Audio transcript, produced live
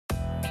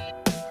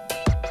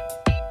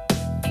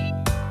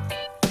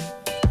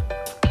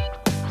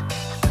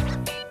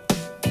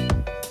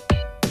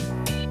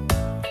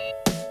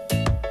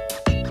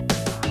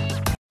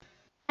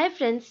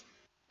friends,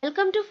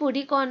 welcome to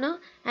Foodie Corner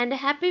and a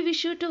happy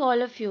Vishu to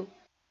all of you.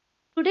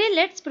 Today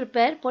let's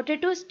prepare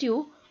potato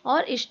stew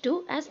or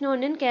Ishtuu as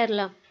known in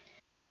Kerala.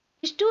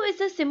 Ishtuu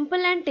is a simple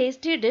and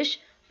tasty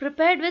dish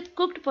prepared with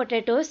cooked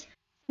potatoes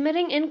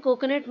simmering in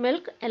coconut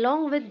milk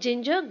along with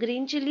ginger,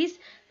 green chillies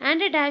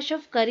and a dash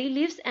of curry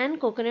leaves and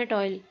coconut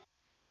oil.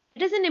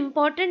 It is an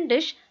important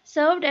dish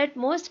served at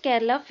most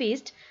Kerala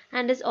feasts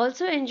and is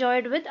also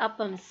enjoyed with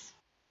appams.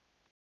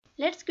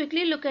 Let's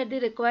quickly look at the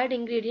required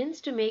ingredients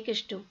to make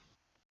Ishtuu.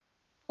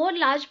 4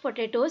 large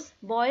potatoes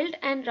boiled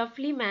and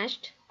roughly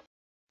mashed,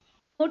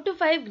 4 to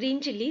 5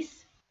 green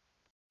chillies,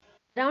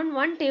 around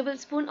 1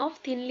 tablespoon of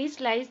thinly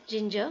sliced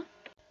ginger,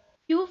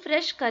 few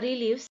fresh curry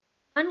leaves,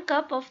 1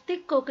 cup of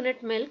thick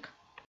coconut milk,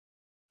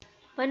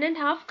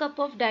 1½ cup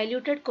of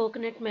diluted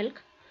coconut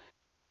milk.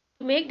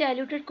 To make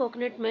diluted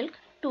coconut milk,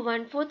 to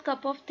 1/4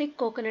 cup of thick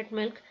coconut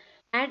milk,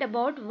 add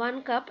about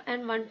 1 cup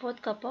and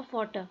 1/4 cup of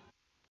water.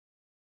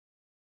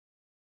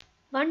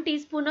 1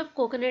 teaspoon of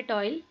coconut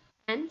oil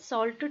and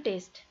salt to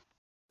taste.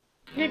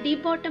 In a deep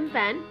bottom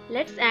pan,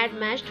 let's add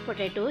mashed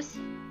potatoes,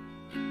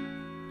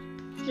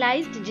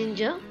 sliced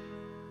ginger,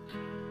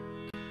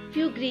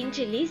 few green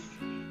chillies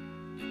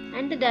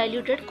and the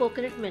diluted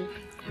coconut milk,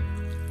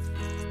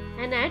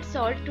 and add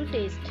salt to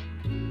taste.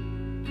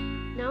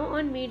 Now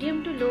on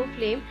medium to low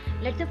flame,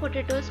 let the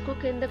potatoes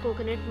cook in the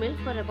coconut milk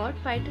for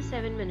about 5 to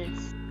 7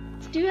 minutes.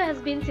 Stew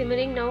has been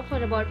simmering now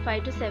for about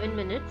 5 to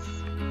 7 minutes.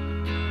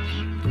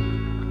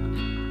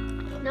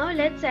 Now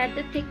let's add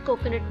the thick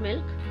coconut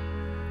milk.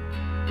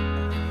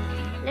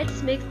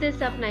 Let's mix this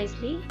up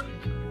nicely.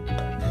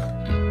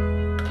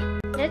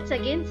 Let's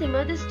again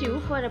simmer the stew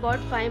for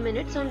about 5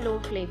 minutes on low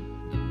flame.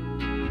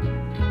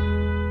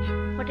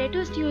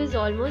 Potato stew is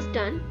almost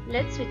done.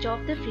 Let's switch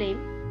off the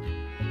flame.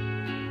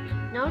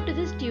 Now to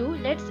the stew,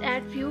 let's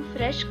add few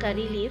fresh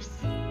curry leaves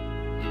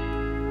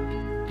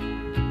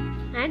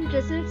and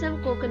drizzle some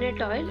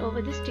coconut oil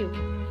over the stew.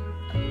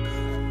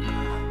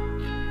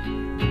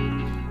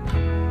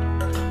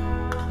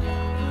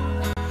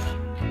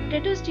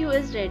 Potato stew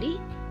is ready.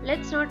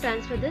 Let's now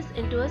transfer this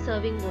into a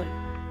serving bowl.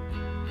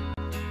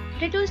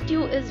 Potato stew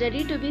is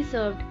ready to be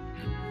served.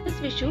 This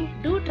Vishu,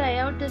 do try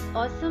out this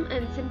awesome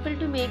and simple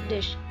to make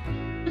dish.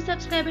 Do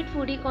subscribe at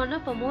Foodie Corner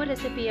for more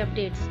recipe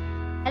updates.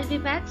 I'll be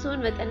back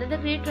soon with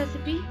another great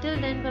recipe. Till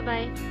then, bye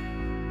bye.